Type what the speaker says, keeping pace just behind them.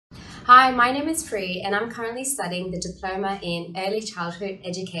Hi, my name is Free and I'm currently studying the Diploma in Early Childhood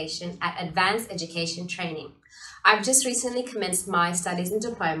Education at Advanced Education Training. I've just recently commenced my studies in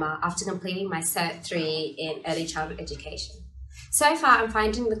Diploma after completing my Cert 3 in Early Childhood Education. So far, I'm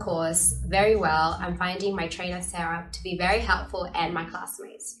finding the course very well. I'm finding my trainer, Sarah, to be very helpful and my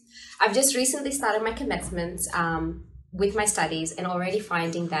classmates. I've just recently started my commencements with my studies and already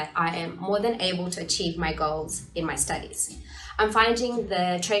finding that I am more than able to achieve my goals in my studies. I'm finding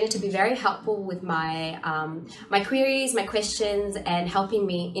the trainer to be very helpful with my queries, my questions, and helping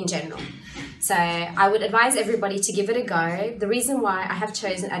me in general. So I would advise everybody to give it a go. The reason why I have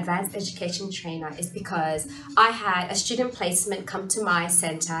chosen Advanced Education Trainer is because I had a student placement come to my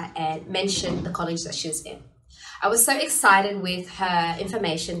centre and mention the college that she was in. I was so excited with her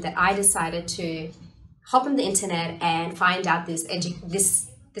information that I decided to hop on the internet and find out this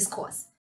course.